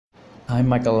I'm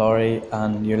Michael Lowry,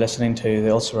 and you're listening to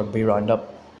the Ulster Rugby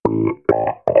Roundup.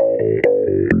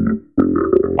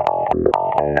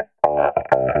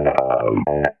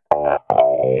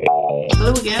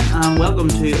 Hello again, and welcome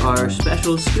to our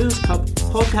special Schools Cup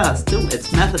podcast. So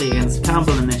it's Methody against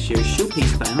Campbell in this year's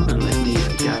showpiece final, and with me,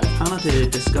 Gareth Hanna, to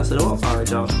discuss it all are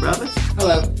Jonathan Bradley.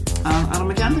 Hello. And Adam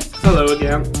McHenry. Hello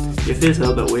again. It feels a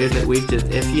little bit weird that we've just,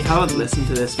 if you haven't listened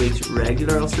to this week's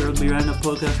regular Ulster Rugby Roundup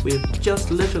podcast, we've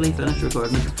just literally finished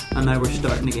recording it, and now we're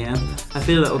starting again. I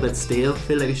feel a little bit stale. I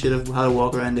feel like I should have had a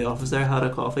walk around the office there, had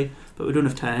a coffee, but we don't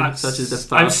have time, such as the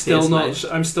fast-paced life.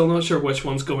 I'm still not sure which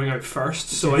one's going out first,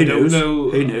 so Who I don't knows?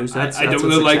 know. Who knows? I don't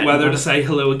know like whether to say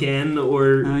hello again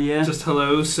or just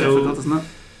hello. So difficult, isn't it?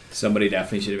 Somebody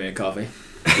definitely should have made coffee.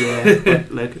 Yeah,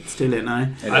 but look, it's too late now.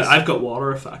 I've got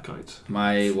water if that counts.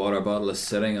 My water bottle is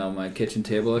sitting on my kitchen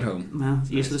table at home. Well, it's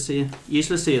useless to you.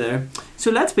 Useless to you there. So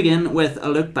let's begin with a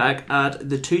look back at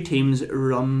the two teams'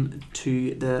 run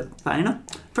to the final.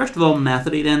 First of all,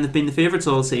 Methody then. They've been the favourites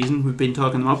all season. We've been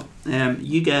talking them up.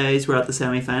 You guys were at the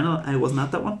semi-final. I wasn't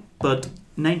at that one. But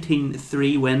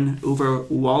 19-3 win over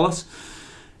Wallace.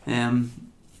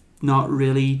 Not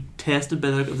really tested by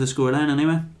the look of the scoreline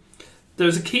anyway.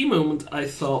 There's a key moment, I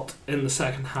thought, in the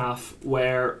second half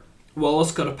where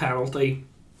Wallace got a penalty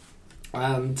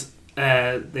and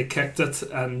they kicked it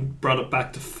and brought it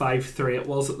back to 5-3 it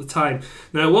was at the time.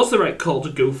 Now, it was the right call to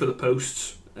go for the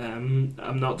posts. I'm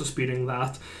not disputing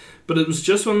that. But it was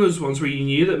just one of those ones where you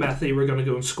knew that Methody were going to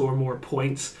go and score more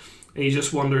points, and you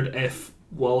just wondered if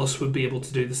Wallace would be able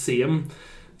to do the same.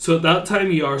 So at that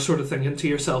time you are sort of thinking to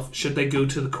yourself, should they go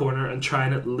to the corner and try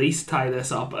and at least tie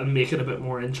this up and make it a bit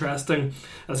more interesting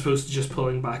as opposed to just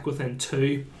pulling back within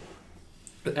two.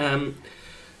 And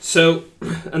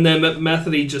then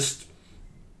Methody just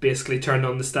basically turned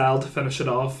on the style to finish it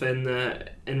off in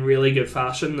really good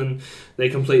fashion, and they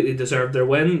completely deserved their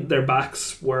win. Their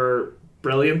backs were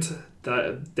brilliant.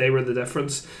 They were the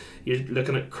difference. You're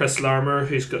looking at Chris Larmour,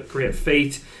 who's got great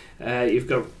feet. You've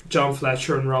got John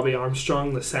Fletcher and Robbie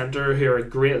Armstrong, the centre, who are a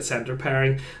great centre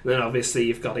pairing. And then obviously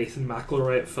you've got Ethan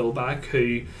McElroy at fullback,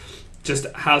 who just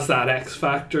has that X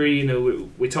factor. You know,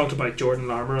 we talked about Jordan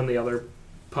Larmour on the other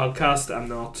podcast. I'm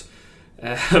not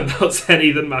saying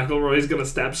Ethan McElroy is going to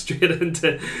step straight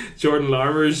into Jordan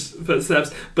Larmour's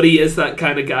footsteps, but he is that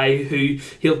kind of guy who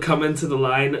he'll come into the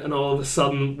line and all of a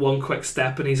sudden one quick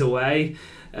step and he's away.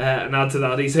 And add to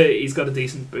that, he's got a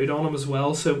decent boot on him as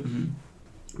well. So.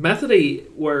 Methody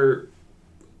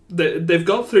they've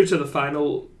got through to the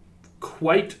final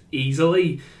quite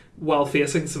easily while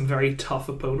facing some very tough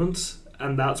opponents,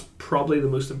 and that's probably the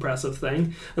most impressive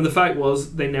thing. And the fact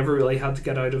was they never really had to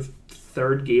get out of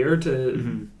third gear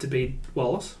to beat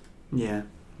Wallace. Yeah.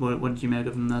 What did you make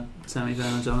of them that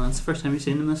semi-final, John? That's the first time you've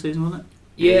seen them this season, wasn't it?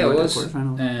 Yeah, it was. I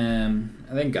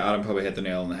think Adam probably hit the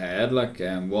nail on the head.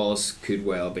 Wallace could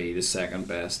well be the second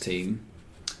best team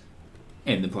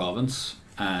in the province.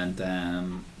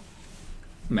 And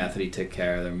Methody took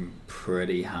care of them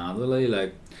pretty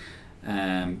handily.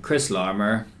 Chris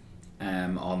Larmour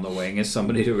on the wing is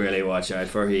somebody to really watch out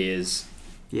for. He is.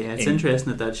 Yeah, it's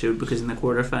interesting that showed, because in the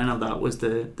quarter final that was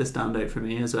the standout for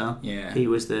me as well. Yeah, he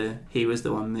was the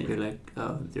one that you're like,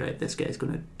 oh right, this guy's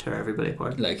going to tear everybody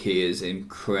apart. He is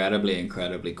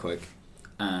incredibly quick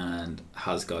and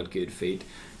has got good feet.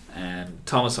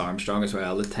 Thomas Armstrong as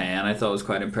well, the 10, I thought was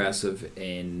quite impressive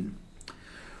in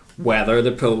weather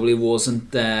that probably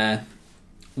wasn't great.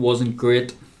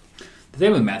 The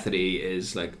thing with Methody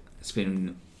is it's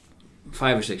been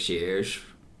 4 or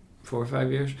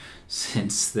 5 years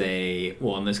since they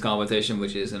won this competition,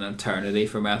 which is an eternity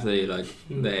for Methody.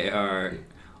 They are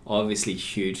obviously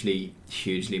hugely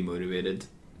motivated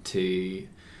to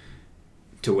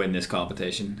win this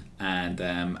competition, and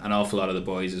an awful lot of the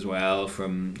boys as well,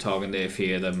 from talking to a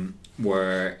few of them,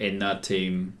 were in that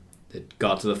team that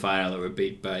got to the final that were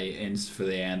beat by Inst for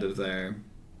the end of their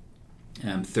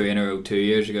 3 in a row 2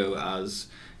 years ago as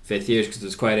fifth years, because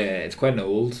it's quite an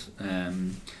old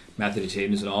Methody team.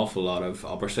 There's an awful lot of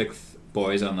upper sixth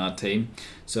boys on that team,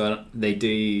 so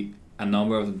a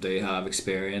number of them do have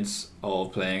experience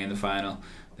of playing in the final.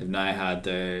 They've now had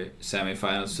their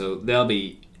semi-finals, so they'll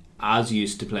be as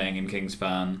used to playing in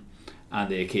Kingspan and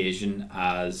the occasion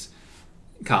as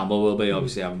Campbell will be,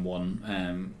 obviously having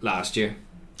won last year.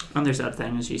 And there's that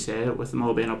thing, as you say, with them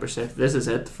all being upper sixth. This is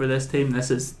it for this team. This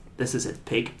is its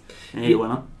peak. They need to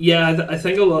win it. Yeah, I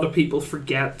think a lot of people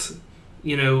forget.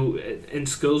 In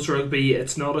schools rugby,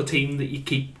 it's not a team that you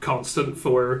keep constant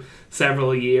for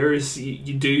several years.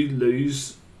 You do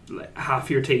lose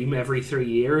half your team every 3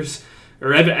 years,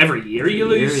 or every year you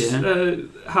lose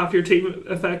half your team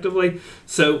effectively.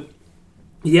 So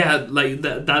Yeah, like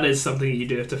that is something you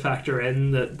do have to factor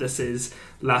in, that this is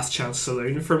last chance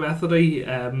saloon for Methody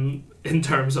in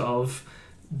terms of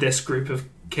this group of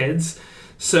kids.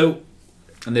 So,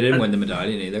 and they didn't win the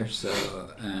medallion either. So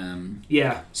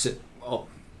yeah,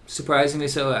 surprisingly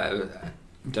so. I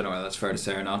don't know whether that's fair to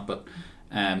say or not, but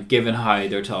given how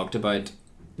they're talked about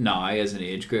now as an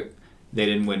age group, they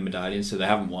didn't win medallions, so they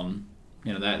haven't won.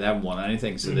 You know, they haven't won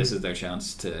anything. So this is their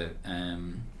chance to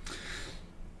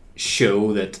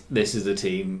show that this is a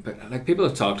team. But like, people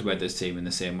have talked about this team in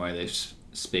the same way they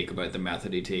speak about the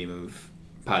Methody team of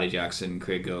Paddy Jackson,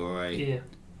 Craig Gilroy,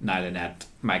 Niall Annette,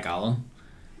 Mike Allen,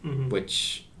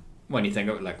 which, when you think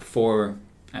of it, like four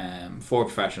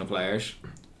professional players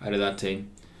out of that team,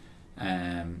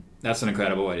 that's an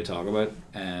incredible way to talk about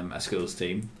a schools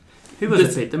team. Who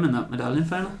was it beat them in that medallion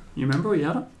final? You remember where you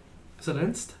had it? Is it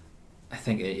Inst? I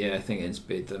think Ince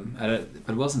beat them. But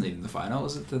it wasn't even the final,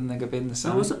 was it? Didn't they get beaten in the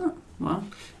semi? Oh, was it not? Wow.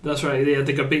 That's right. Yeah,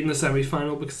 they got beaten in the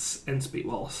semi-final because Ince beat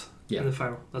Wallace in the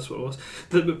final. That's what it was.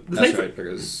 That's right,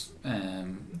 because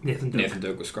Nathan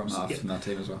Doak was scrum half in that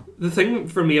team as well. The thing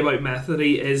for me about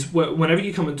Methody is whenever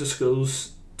you come into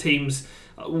schools teams,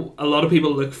 a lot of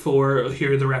people look for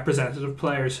who are the representative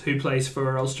players, who plays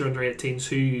for Ulster under 18s,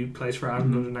 who plays for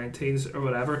Ireland under 19s or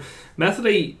whatever.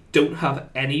 Methody don't have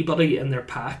anybody in their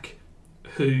pack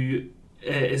who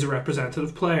is a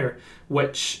representative player,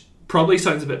 which probably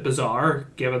sounds a bit bizarre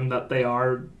given that they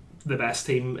are the best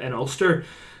team in Ulster.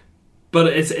 But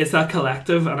it's that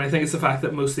collective, and I think it's the fact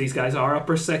that most of these guys are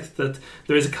upper sixth, that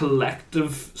there is a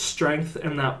collective strength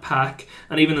in that pack,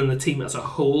 and even in the team as a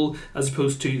whole, as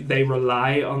opposed to they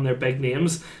rely on their big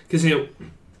names. Because, you know,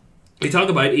 we talk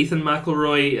about Ethan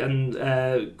McElroy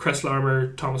and Chris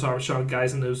Larmour, Thomas Armstrong,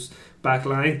 guys in those back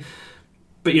line.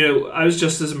 But, you know, I was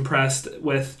just as impressed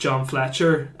with John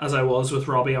Fletcher as I was with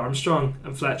Robbie Armstrong.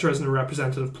 And Fletcher isn't a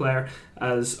representative player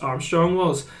as Armstrong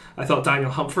was. I thought Daniel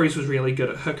Humphreys was really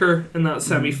good at hooker in that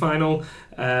semi-final.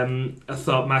 I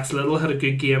thought Max Little had a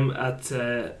good game at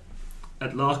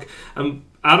lock.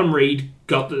 Adam Reid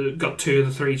got 2 of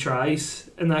the 3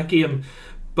 tries in that game.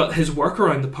 But his work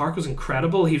around the park was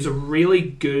incredible. He was a really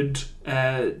good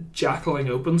jackling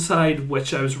open side,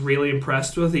 which I was really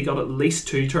impressed with. He got at least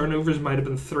 2 turnovers, might have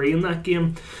been 3 in that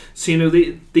game. So, you know,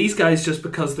 these guys, just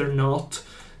because they're not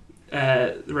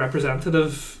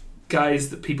representative guys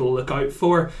that people look out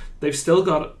for, they've still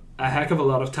got a heck of a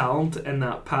lot of talent in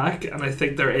that pack, and I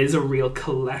think there is a real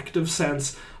collective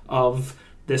sense of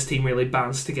this team really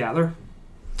bands together.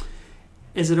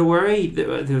 Is it a worry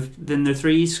that in their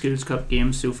 3 Schools Cup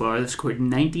games so far they've scored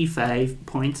 95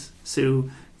 points, so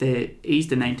they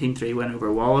eased a 19-3 win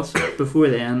over Wallace. Before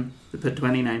then they put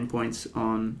 29 points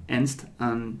on Inst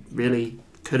and really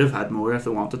could have had more if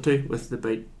they wanted to, with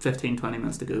about 15-20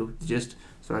 minutes to go. They just,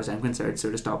 as far as I'm concerned,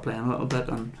 sort of stopped playing a little bit,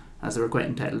 and as they were quite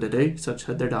entitled to do, such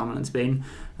had their dominance been.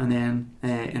 And then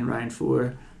in round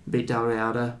 4 beat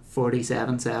Dalriada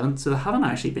 47-7, so they haven't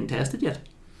actually been tested yet.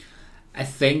 I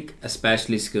think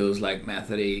especially schools like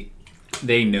Methody,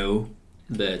 they know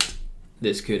that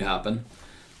this could happen,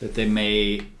 that they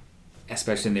may,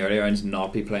 especially in the early rounds,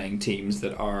 not be playing teams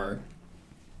that are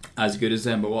as good as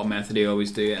them. But what Methody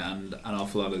always do, and an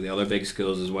awful lot of the other big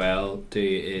schools as well do,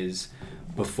 is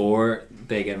before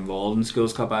they get involved in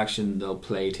Schools Cup action, they'll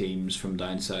play teams from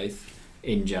down south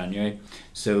in January,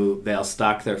 so they'll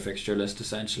stack their fixture list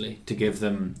essentially to give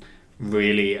them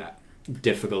really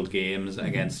difficult games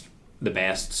against the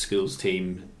best schools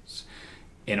teams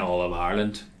in all of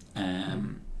Ireland,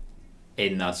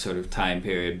 in that sort of time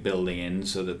period, building in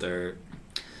so that they're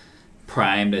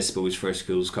primed, I suppose, for a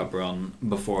Schools Cup run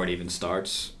before it even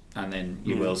starts. And then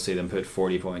you will see them put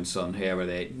 40 points on whoever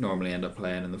they normally end up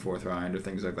playing in the 4th round or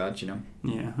things like that, you know.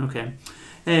 Yeah, okay.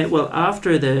 Well,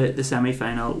 after the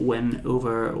semi-final win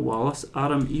over Wallace,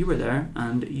 Adam, you were there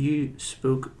and you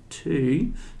spoke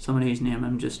to someone whose name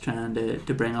I'm just trying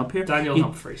to bring up here. Daniel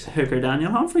Humphreys. Hooker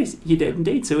Daniel Humphreys. You did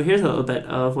indeed. So here's a little bit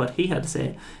of what he had to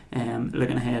say,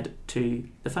 looking ahead to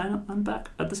the final and back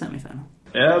at the semi-final.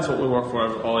 Yeah, that's what we work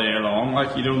for all year long.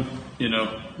 Like, you don't do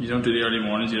the early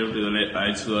mornings, you don't do the late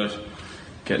nights without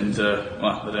getting to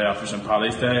the day after St.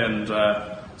 Paddy's Day, and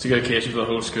it's a good occasion for the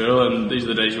whole school. And these are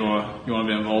the days you want to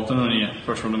be involved in when you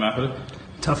first come to Methody.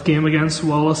 Tough game against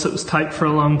Wallace. It was tight for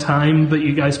a long time, but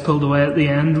you guys pulled away at the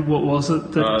end. What was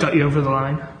it that got you over the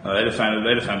line? They defended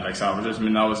like savages. I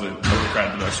mean, that was a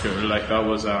credit to their school. Like, that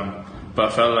was, but I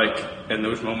felt like in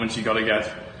those moments you got to get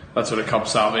that sort of cup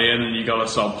savvy in, and you got to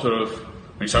sort of.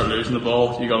 When you start losing the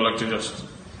ball, you got to look to just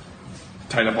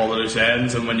tighten up all the loose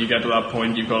ends, and when you get to that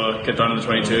point, you've got to get down to the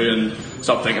 22 and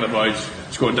stop thinking about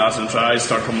scoring dazzling tries,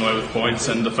 start coming away with points.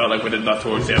 And I felt like we did that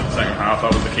towards the end of the second half.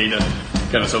 That was the key to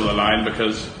get us over the line,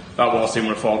 because that Wolves team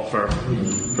would have fought for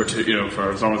two,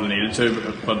 for as long as they needed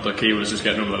to, but the key was just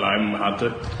getting over the line when we had to.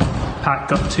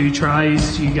 Packed up 2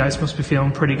 tries. You guys must be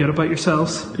feeling pretty good about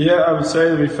yourselves. Yeah, I would say,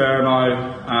 to be fair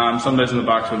now, some days in the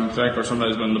backs wouldn't think, or some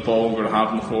days when the ball we're going to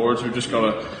have in the forwards, we've just got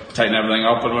to tighten everything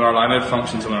up. But when our line-out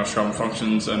functions and when our scrum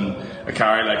functions, and a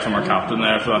carry like from our captain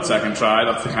there for that second try,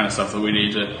 that's the kind of stuff that we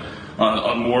need to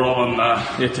on more on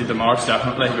the 18th of March,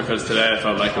 definitely, because today I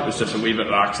felt like it was just a wee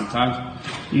bit lax at times.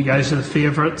 You guys are the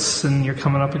favourites and you're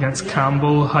coming up against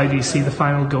Campbell. How do you see the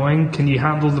final going? Can you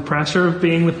handle the pressure of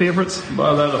being the favourites?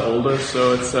 Well, they're the holders,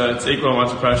 so it's equal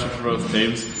amounts of pressure for both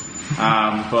teams.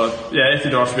 But yeah, if it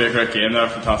does be a great game, they're a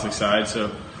fantastic side, so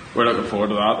we're looking forward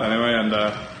to that anyway, and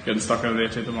getting stuck in the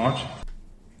 18th of March.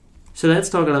 So let's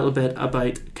talk a little bit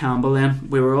about Campbell then.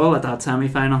 We were all at that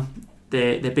semi-final.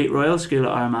 They beat Royal School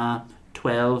at Armagh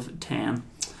 12-10.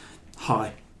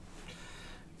 How?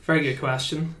 Very good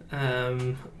question.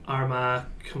 Armagh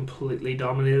completely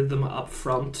dominated them up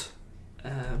front,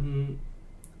 and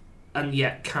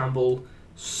yet Campbell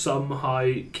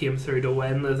somehow came through to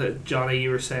win. That Johnny, you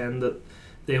were saying that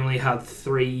they only had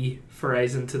 3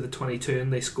 forays into the 22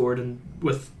 and they scored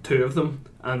with 2 of them,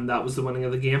 and that was the winning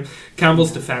of the game.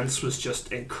 Campbell's defence was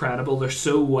just incredible. They're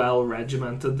so well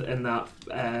regimented in that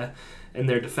in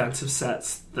their defensive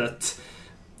sets that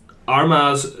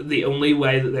Armagh's, the only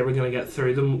way that they were going to get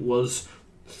through them was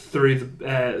through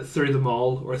the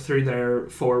maul or through their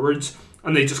forwards,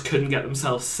 and they just couldn't get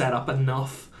themselves set up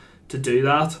enough to do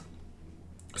that.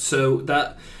 So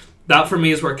that for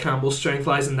me is where Campbell's strength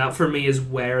lies, and that for me is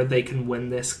where they can win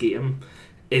this game,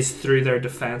 is through their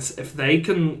defence. If they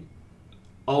can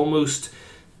almost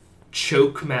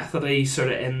choke Methody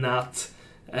sort of in that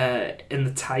in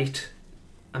the tight,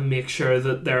 and make sure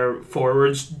that their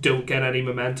forwards don't get any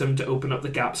momentum to open up the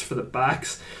gaps for the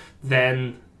backs,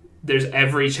 then there's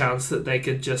every chance that they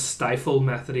could just stifle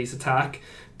Methody's attack.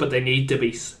 But they need to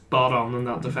be spot on in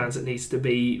that defence. It needs to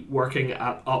be working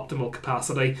at optimal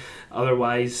capacity.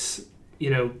 Otherwise,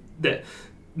 that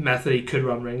Methody could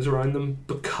run rings around them,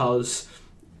 because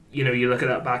you look at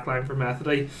that back line for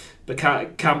Methody, but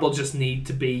Campbell just need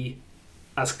to be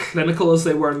as clinical as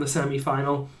they were in the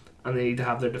semi-final, and they need to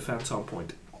have their defence on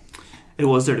point. It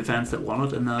was their defence that won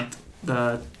it in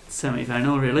that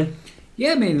semi-final, really.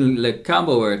 Yeah, I mean, look,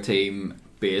 Campbell were a team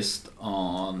based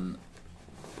on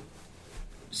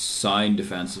sound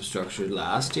defensive structure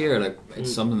last year. Like,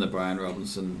 it's something that Brian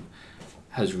Robinson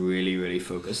has really, really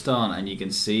focused on, and you can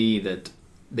see that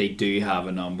they do have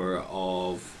a number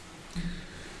of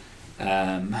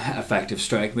effective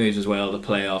strike moves as well to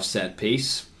play off set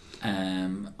piece.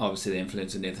 Obviously the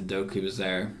influence of Nathan Doak, he was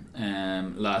there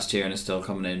last year and is still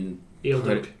coming in.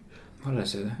 Doak. What did I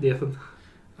say there? Nathan.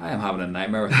 I am having a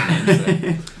nightmare with the names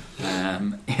today.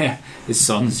 Yeah, his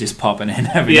son's just popping in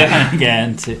every now and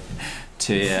again to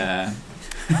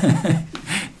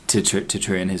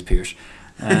train his peers.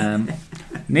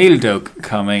 Neil Doak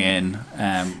coming in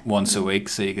once a week,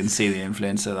 so you can see the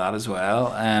influence of that as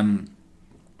well.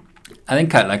 I think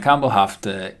Campbell have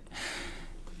to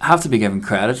be given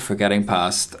credit for getting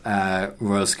past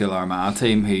Royal School Armagh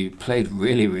team, who played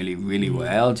really, really, really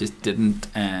well. Just didn't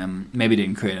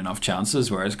create enough chances,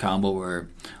 whereas Campbell were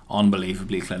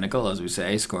unbelievably clinical, as we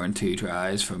say, scoring 2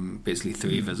 tries from basically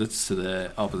 3 visits to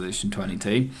the opposition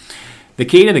 22. The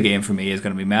key to the game for me is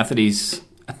going to be Methody's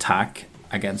attack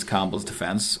against Campbell's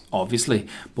defence, obviously,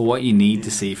 but what you need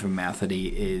to see from Methody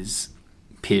is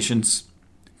patience,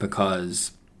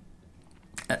 because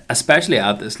especially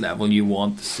at this level, you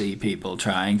want to see people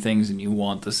trying things and you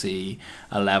want to see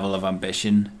a level of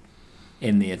ambition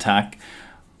in the attack.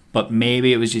 But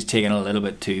maybe it was just taken a little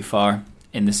bit too far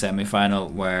in the semi-final,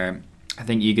 where I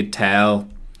think you could tell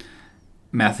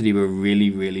Methody were really,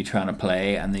 really trying to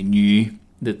play, and they knew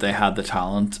that they had the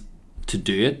talent to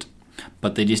do it,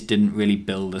 but they just didn't really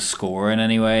build a score in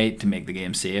any way to make the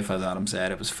game safe. As Adam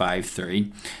said, it was 5-3.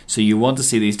 So you want to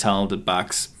see these talented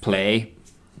backs play,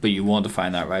 but you want to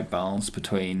find that right balance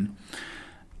between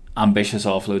ambitious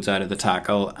offloads out of the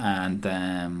tackle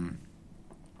and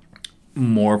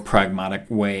more pragmatic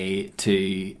way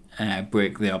to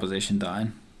break the opposition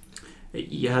down.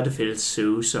 You had to feel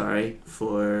so sorry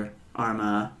for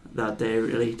Armagh that day,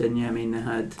 really, didn't you? I mean,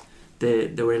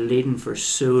 they were leading for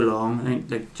so long. I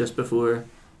think like just before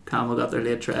Campbell got their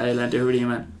late try, everybody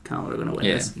went, Campbell are going to win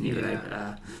this. And you were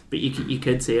like, but you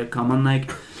could see it coming,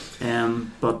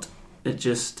 but it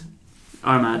just,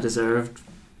 Armagh deserved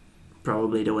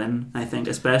probably to win, I think,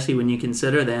 especially when you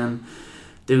consider then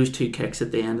those 2 kicks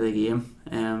at the end of the game,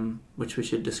 which we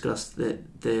should discuss. They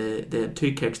had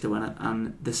 2 kicks to win it,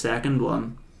 and the second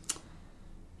one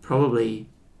probably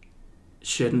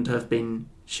shouldn't have been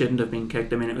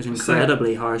kicked. I mean, it was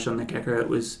incredibly harsh on the kicker. It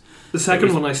was the second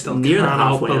was one. I still near the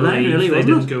cannot halfway believe line, really, they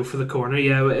wasn't didn't it? go for the corner.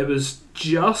 Yeah, it was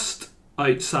just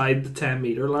outside the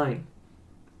 10-metre line,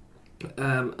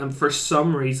 and for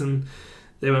some reason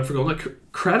they went for goal. Like,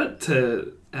 credit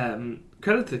to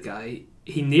the guy.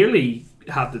 He nearly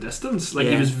had the distance. Like,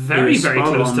 he was very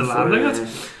close to landing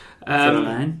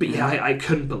it. But yeah, I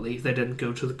couldn't believe they didn't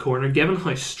go to the corner, given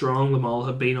how strong the Mall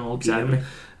had been all game.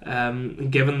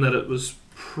 And given that it was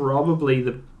probably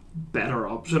the better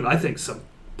option. I think some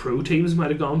pro teams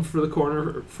might have gone for the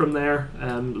corner from there,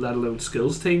 let alone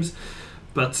skills teams.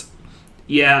 But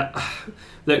yeah,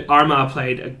 the Armagh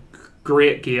played a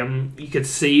great game. You could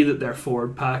see that their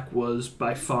forward pack was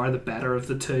by far the better of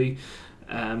the two,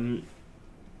 and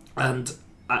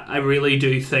I really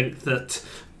do think that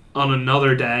on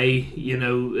another day, you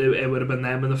know, it would have been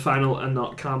them in the final and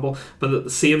not Campbell. But at the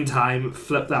same time,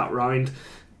 flip that round,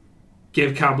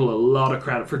 give Campbell a lot of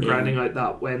credit for grinding out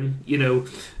that win. You know,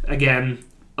 again,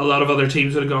 a lot of other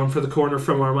teams would have gone for the corner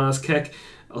from Armagh's kick.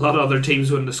 A lot of other teams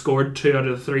wouldn't have scored 2 out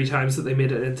of the 3 times that they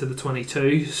made it into the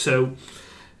 22. So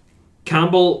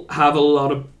Campbell have a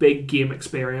lot of big game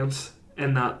experience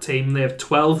in that team. They have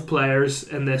 12 players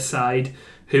in this side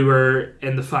who were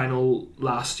in the final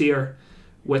last year,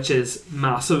 which is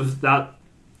massive. That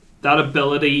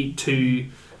ability to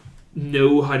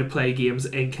know how to play games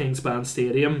in Kingspan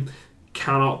Stadium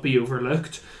cannot be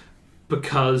overlooked,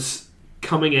 because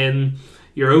coming in,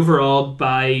 you're overawed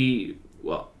by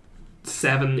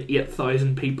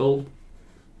 7,000-8,000 people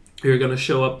who are going to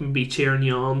show up and be cheering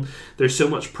you on. There's so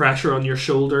much pressure on your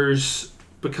shoulders,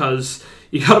 because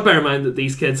you got to bear in mind that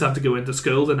these kids have to go into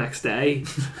school the next day,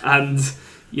 and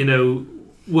you know,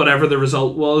 whatever the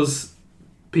result was,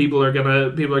 people are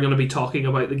gonna be talking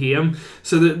about the game.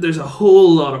 So there's a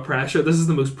whole lot of pressure. This is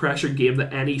the most pressured game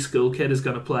that any school kid is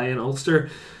going to play in Ulster.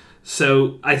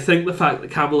 So I think the fact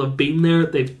that Campbell have been there,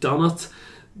 they've done it,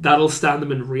 that'll stand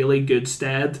them in really good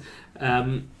stead.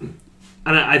 And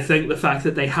I think the fact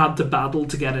that they had to battle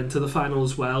to get into the final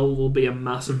as well will be a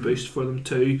massive boost for them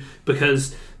too,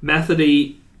 because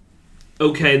Methody,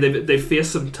 okay, they've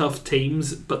faced some tough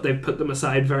teams, but they've put them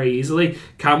aside very easily.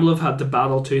 Campbell have had to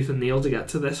battle tooth and nail to get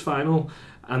to this final,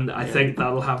 and I think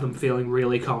that'll have them feeling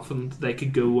really confident they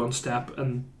could go one step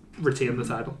and retain the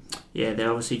title. Yeah, they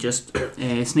obviously just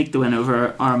sneaked the win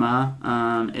over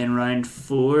Armagh in round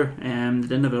 4. They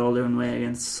didn't have it all their own way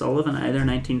against Sullivan either,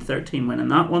 1913 winning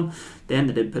that one. Then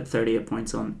they did put 38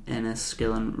 points on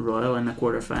Enniskillen Royal in the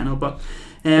quarter final. But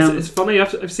it's funny,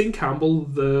 I've seen Campbell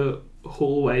the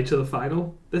whole way to the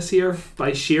final this year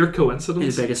by sheer coincidence.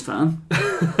 He's the biggest fan.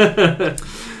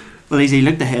 Well, as he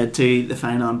looked ahead to the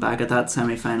final and back at that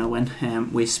semi-final win,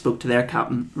 we spoke to their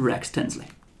captain, Rex Tinsley.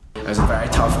 It was a very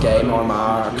tough game.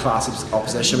 Armagh, class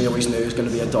opposition. We always knew it was going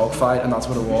to be a dogfight, and that's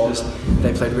what it was.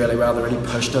 They played really well. They really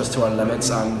pushed us to our limits,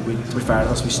 and to be fair to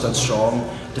us, we stood strong.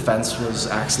 Defence was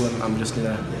excellent, and we just need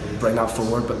to bring that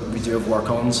forward. But we do have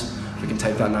work-ons. We can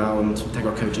take that now and take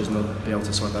our coaches, and they'll be able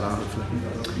to sort that out, hopefully.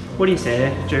 What do you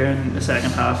say during the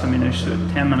second half? I mean, there's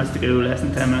 10 minutes to go, less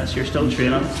than 10 minutes. You're still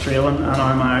trailing, and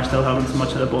Armagh are still having so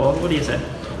much of the ball. What do you say?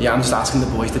 Yeah, I'm just asking the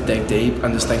boys to dig deep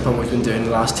and just think about what we've been doing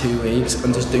the last 2 weeks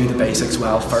and just do the basics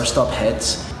well. First up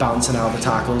hits, bouncing out of the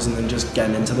tackles, and then just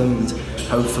getting into them and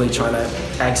hopefully trying to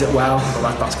exit well.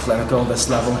 But that's clinical this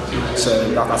level,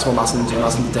 so that's what I'm asking them to do. I'm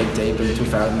asking them to dig deep, and to be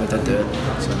fair, they did do it.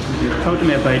 So. Talk to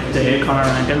me about Conor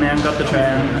Rankin then. Got to try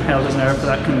and held his nerve for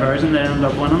that conversion, they ended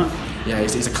up winning it. Yeah,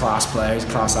 he's a class player, he's a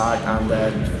class act,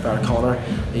 and Conor,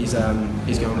 he's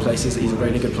going places. He's a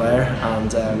really good player,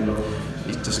 and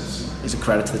he's a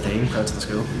credit to the team, credit to the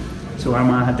school. So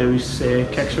Armagh had those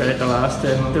kicks right at the last to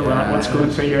win it. What's going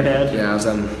through your head? Yeah, I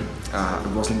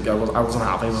wasn't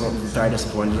happy. I was very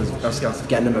disappointed. I was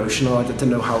getting emotional. I didn't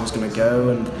know how it was going to go,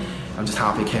 and I'm just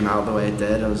happy it came out the way it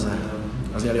did. I was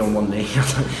nearly on one knee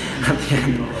at the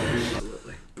end.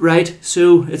 Right,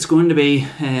 so it's going to be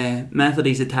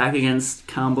Methody's attack against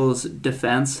Campbell's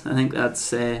defence. I think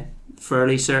that's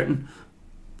fairly certain.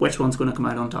 Which one's going to come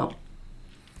out on top?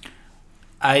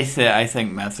 I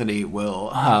think Methody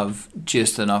will have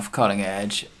just enough cutting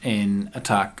edge in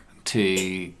attack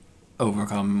to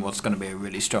overcome what's going to be a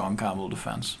really strong Campbell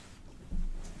defence.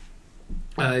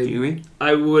 Do you agree?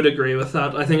 I would agree with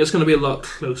that. I think it's going to be a lot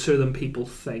closer than people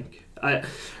think.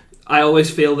 I always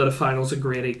feel that a final's a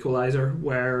great equaliser,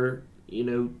 where, you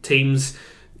know, teams,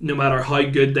 no matter how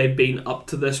good they've been up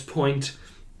to this point,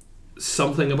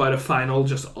 something about a final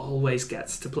just always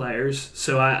gets to players.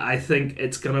 So I think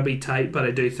it's going to be tight, but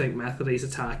I do think Methody's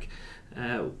attack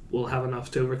will have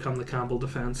enough to overcome the Campbell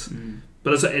defence.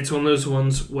 But it's one of those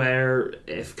ones where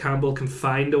if Campbell can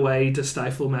find a way to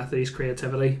stifle Methodie's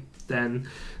creativity, then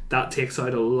that takes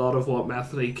out a lot of what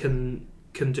Methody can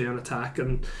do in attack,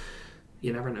 and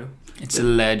you never know. It's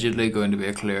allegedly going to be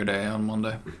a clear day on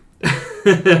Monday.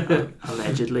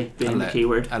 Allegedly being the key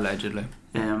word. Allegedly.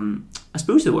 I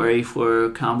suppose the worry for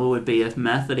Campbell would be if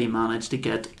Methody managed to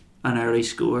get an early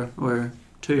score or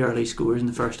 2 early scores in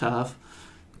the first half.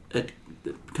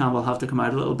 Campbell have to come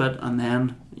out a little bit, and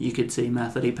then you could see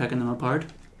Methody picking them apart.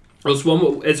 Well,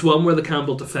 it's one where the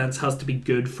Campbell defence has to be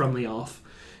good from the off.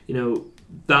 You know,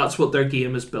 that's what their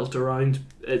game is built around.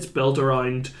 It's built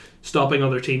around stopping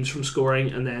other teams from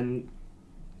scoring and then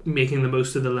making the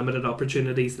most of the limited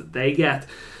opportunities that they get.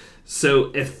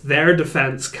 So if their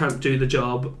defence can't do the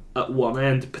job at one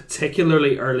end,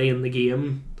 particularly early in the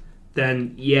game,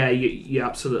 then yeah, you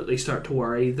absolutely start to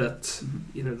worry that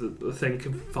the thing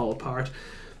can fall apart.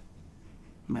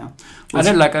 Well, I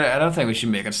don't think we should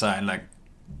make it sound like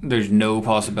there's no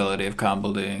possibility of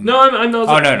Campbell doing. No, I'm not.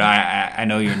 Oh no, I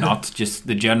know you're not. Just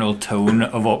the general tone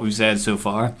of what we've said so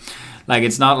far. Like,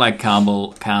 it's not like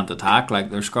Campbell can't attack.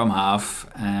 Like, their scrum half,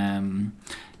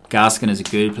 Gaskin is a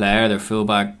good player. Their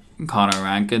fullback Connor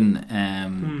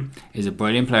Rankin is a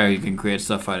brilliant player who can create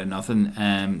stuff out of nothing.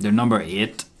 Their number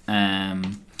 8.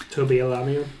 Toby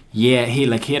Elamio. Yeah, he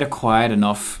had a quiet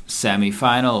enough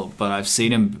semi-final, but I've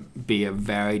seen him be a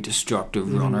very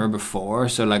destructive runner before.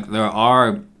 So like, there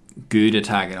are good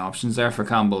attacking options there for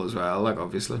Campbell as well. Like,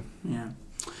 obviously. Yeah.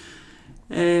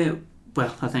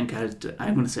 Well, I think I'm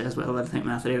going to say as well that I think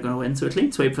Methody are going to win, so a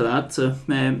clean sweep for that. So,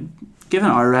 given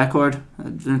our record, I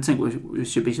don't think we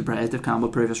should be surprised if Campbell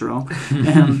prove us wrong.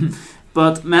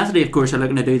 But Methody, of course, are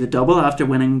looking to do the double after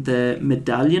winning the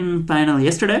medallion final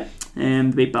yesterday. They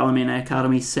beat Ballymena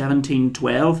Academy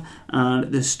 17-12,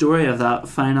 and the story of that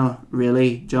final,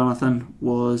 really, Jonathan,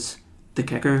 was the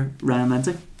kicker, Ryan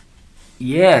Lindsay.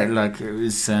 Yeah, like, it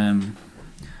was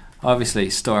obviously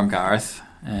Storm Gareth,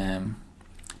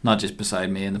 not just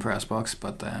beside me in the press box,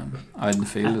 but out in the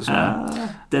field as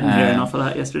well. Didn't hear enough of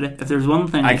that yesterday. If there's one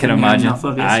thing I can imagine, enough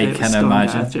of yesterday, it was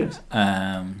Storm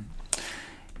Gareth.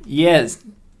 Yes.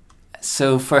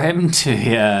 So for him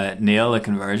to nail the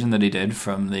conversion that he did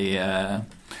from the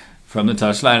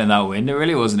touchline in that win, it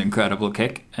really was an incredible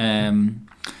kick.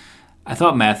 I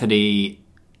thought Methody,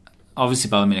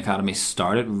 obviously Ballymena Academy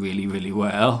started really, really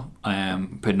well,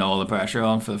 putting all the pressure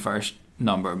on for the first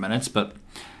number of minutes, but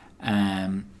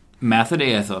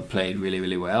Methody, I thought, played really,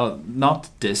 really well. Not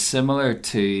dissimilar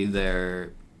to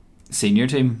their senior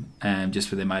team, just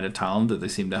with the amount of talent that they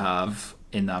seem to have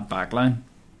in that back line.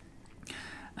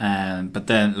 But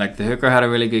then, like, the hooker had a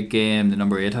really good game. The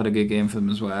number 8 had a good game for them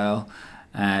as well.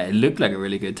 It looked like a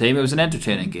really good team. It was an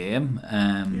entertaining game.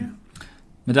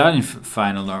 Medallion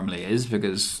final normally is,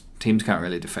 because teams can't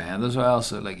really defend as well.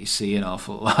 So, like, you see an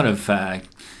awful lot of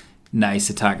nice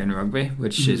attacking rugby,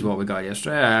 which is what we got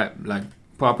yesterday. I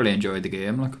properly enjoyed the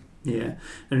game. Like, yeah,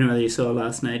 I don't know whether you saw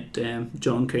last night.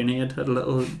 John Cooney had a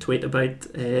little tweet about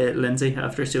Lindsay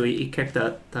after, so he kicked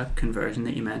that conversion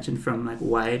that you mentioned from like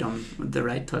wide on the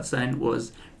right touchline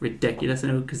was ridiculous.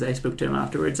 Because I spoke to him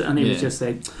afterwards, and he was just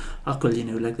like, "Oh,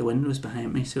 well, like the wind was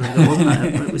behind me, so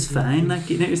it was fine." Like,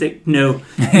 he was like, "No,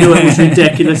 it was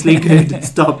ridiculously good.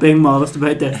 Stop being modest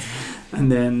about this."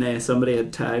 And then somebody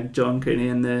had tagged John Cooney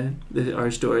in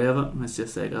our story of it, and it's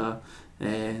just like,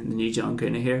 the new John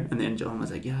Cooney here, and then John was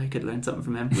like, yeah, I could learn something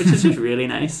from him, which is just really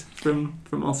nice from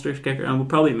Ulster's kicker, and would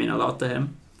probably mean a lot to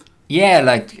him. Yeah,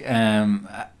 like,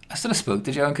 I sort of spoke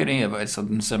to John Cooney about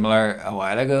something similar a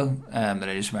while ago, that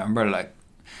I just remember, like,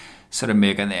 sort of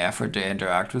making the effort to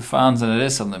interact with fans, and it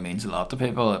is something that means a lot to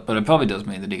people, but it probably does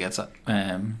mean that he gets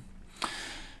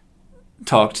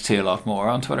talked to a lot more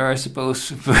on Twitter, I suppose,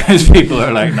 because people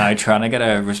are like now trying to get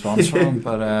a response from him.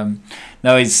 But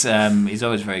no, he's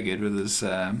always very good with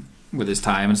his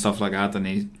time and stuff like that, and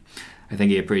I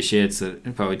think he appreciates that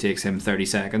it probably takes him 30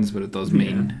 seconds, but it does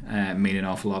mean an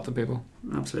awful lot to people.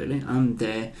 Absolutely, and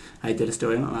I did a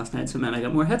story on it last night, so then I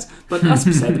got more hits, but that's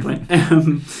beside the point.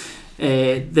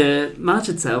 The match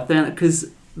itself then, because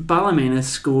Ballymena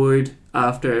scored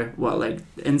after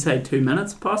inside 2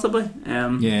 minutes possibly,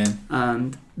 and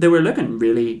they were looking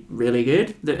really, really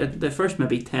good. The first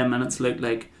maybe 10 minutes looked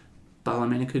like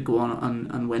Ballymena could go on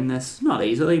and win this, not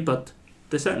easily, but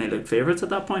they certainly looked favourites at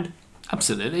that point.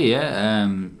 Absolutely, yeah.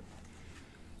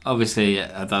 Obviously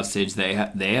at that stage they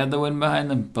had the win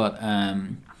behind them, but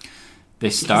they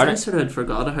started. I sort of had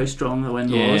forgotten how strong the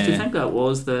wind was. Do you think that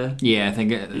was the? Yeah, I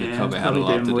think it probably had a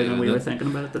lot to do more than with we it. were thinking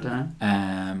about at the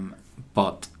time.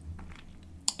 But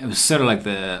it was sort of like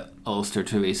the Ulster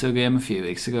Treviso game a few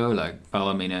weeks ago. Like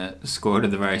Ballymena scored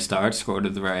at the very start, scored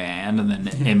at the very end, and then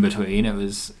in between it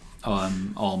was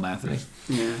all methody.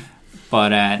 Yeah.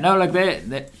 But no, like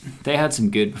they had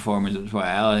some good performances as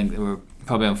well. I think they were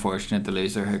probably unfortunate to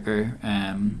lose their hooker,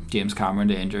 James Cameron,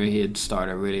 to injury. He had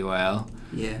started really well.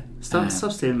 Yeah. Stop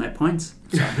stealing my points.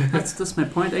 That's my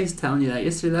point. I was telling you that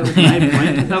yesterday. That was my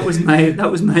point.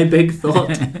 That was my big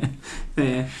thought.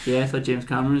 Yeah, I thought James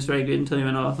Cameron was very good until he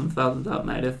went off and felt that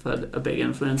might have had a big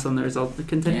influence on the result that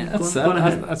continued. Yeah,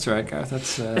 that's right, Gareth.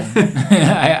 That's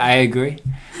I agree.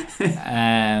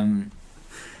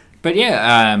 But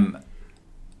yeah,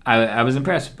 I was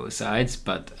impressed with both sides.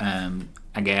 But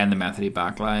again, the Methody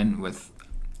backline with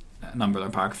a number of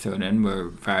their pack thrown in were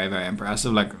very, very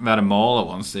impressive. Like that a Maul at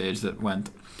one stage that went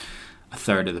a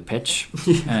third of the pitch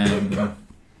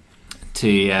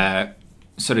to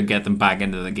sort of get them back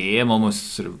into the game,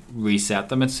 almost sort of reset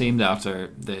them, it seemed,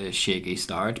 after the shaky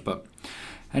start.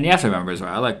 And you have to remember as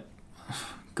well, like,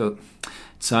 it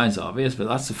sounds obvious, but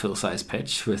that's a full size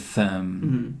pitch with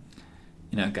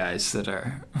you know, guys that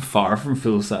are far from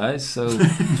full size. So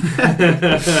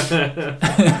that's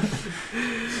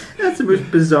the most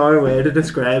bizarre way to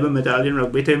describe a Medallion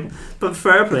rugby team. But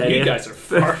fair play. You guys are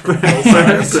far from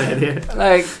fair play.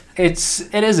 Like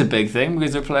it is a big thing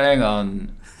because they're playing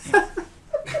on.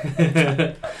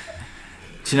 Do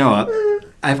you know what?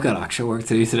 I've got actual work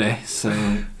to do today, so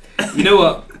you know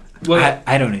what?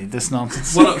 I don't need this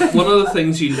nonsense. One of the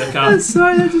things you look at. I'm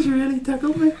sorry, that just really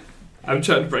tickled me. I'm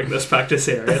trying to bring this back to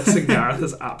serious, and Gareth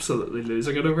is absolutely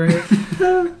losing it over here.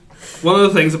 One of the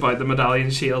things about the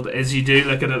Medallion Shield is you do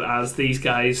look at it as these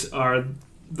guys are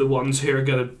the ones who are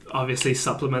going to obviously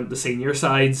supplement the senior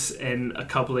sides in a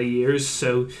couple of years.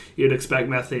 So you'd expect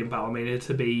Methody and Ballymena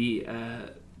to be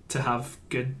to have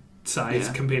good sides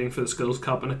competing for the Schools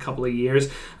Cup in a couple of years.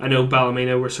 I know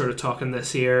Ballymena were sort of talking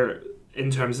this year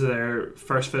in terms of their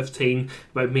first 15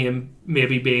 about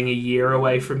maybe being a year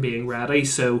away from being ready.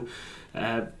 So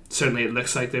certainly it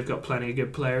looks like they've got plenty of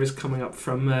good players coming up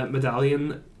from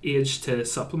Medallion age to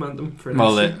supplement them for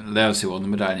well, next year. they obviously won the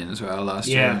Medallion as well last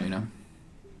year, you know.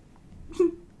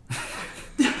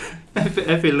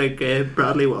 I feel like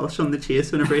Bradley Walsh on the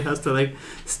chase whenever he has to like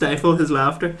stifle his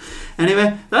laughter.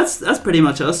 Anyway, that's pretty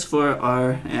much us for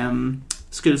our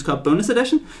Schools Cup bonus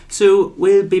edition. So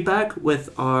we'll be back with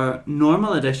our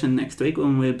normal edition next week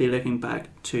when we'll be looking back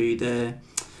to the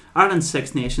Ireland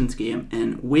Six Nations game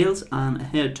in Wales and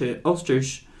ahead to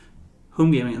Ulster's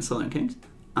home game against Southern Kings.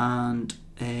 And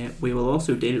we will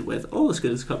also deal with all the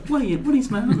Schools Cup. What are you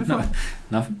smiling at me for?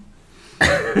 Nothing.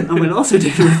 And we'll also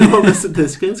deal with all the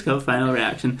Schools Cup final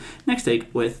reaction next week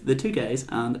with the two guys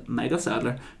and Michael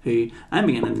Sadler, who I'm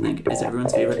beginning to think is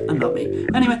everyone's favourite and not me.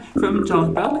 Anyway, from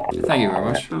Jonathan Bradley, thank you very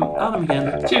much. from Adam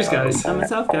again, Cheers, guys. and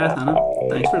myself, Gareth Hanna,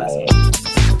 thanks for listening.